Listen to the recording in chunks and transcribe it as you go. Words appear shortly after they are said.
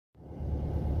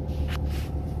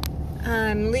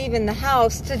I'm leaving the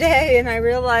house today and I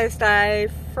realized I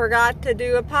forgot to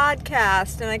do a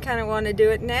podcast and I kind of want to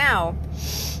do it now.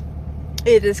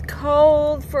 It is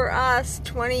cold for us,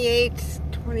 28,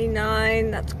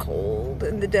 29, that's cold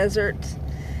in the desert.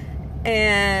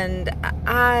 And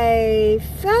I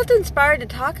felt inspired to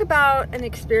talk about an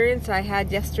experience I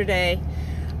had yesterday.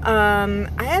 I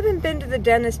haven't been to the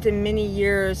dentist in many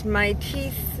years. My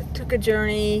teeth took a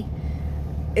journey.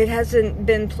 It hasn't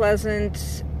been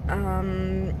pleasant.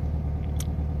 I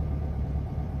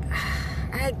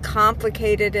had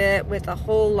complicated it with a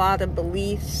whole lot of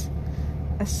beliefs,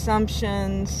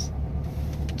 assumptions,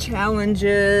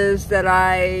 challenges that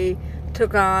I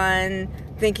took on,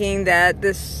 thinking that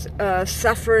this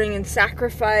suffering and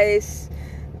sacrifice.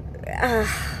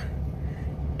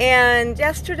 And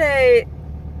yesterday,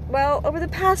 well, over the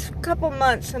past couple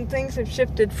months, some things have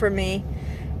shifted for me.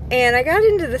 And I got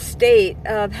into the state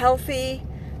of healthy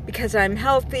because I'm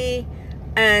healthy,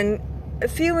 and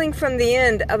feeling from the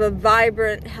end of a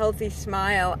vibrant, healthy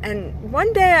smile. And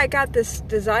one day I got this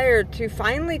desire to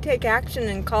finally take action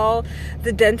and call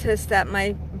the dentist that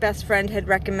my best friend had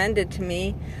recommended to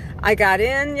me. I got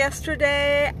in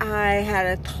yesterday. I had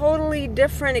a totally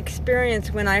different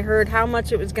experience when I heard how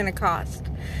much it was going to cost.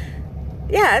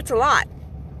 Yeah, it's a lot,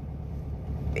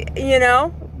 you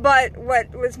know? But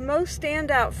what was most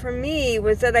standout for me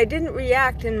was that I didn't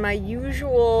react in my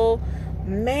usual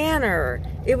manner.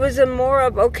 It was a more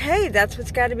of, okay, that's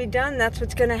what's got to be done. That's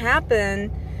what's going to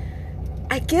happen.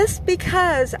 I guess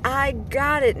because I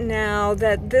got it now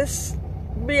that this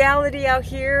reality out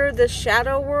here, the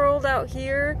shadow world out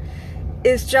here,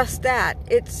 is just that.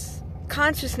 It's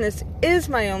consciousness is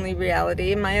my only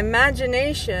reality. My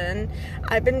imagination,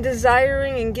 I've been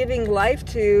desiring and giving life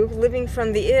to, living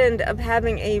from the end of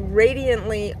having a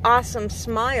radiantly awesome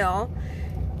smile,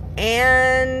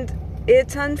 and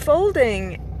it's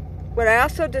unfolding. What I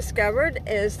also discovered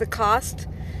is the cost.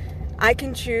 I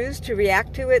can choose to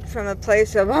react to it from a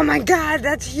place of, oh my God,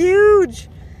 that's huge.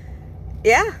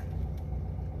 Yeah.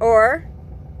 Or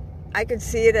I could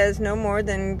see it as no more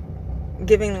than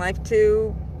giving life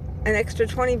to an extra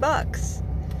 $20.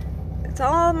 It's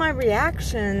all my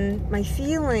reaction, my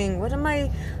feeling. What am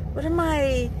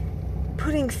I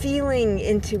putting feeling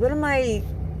into? What am I,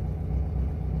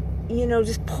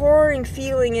 just pouring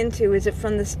feeling into? Is it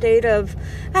from the state of,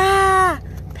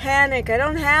 panic, I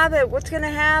don't have it, what's going to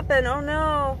happen, oh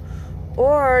no.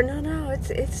 Or, no,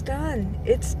 it's done.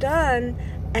 It's done,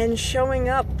 and showing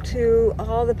up to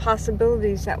all the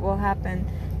possibilities that will happen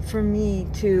for me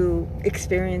to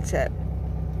experience it.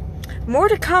 More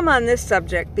to come on this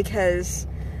subject, because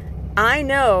I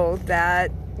know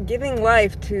that giving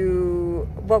life to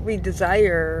what we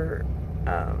desire,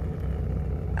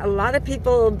 a lot of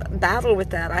people battle with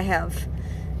that. I have,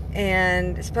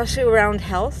 and especially around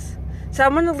health. So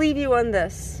I'm going to leave you on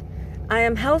this. I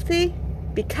am healthy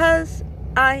because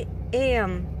I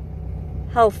am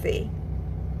healthy.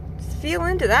 Just feel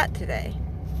into that today.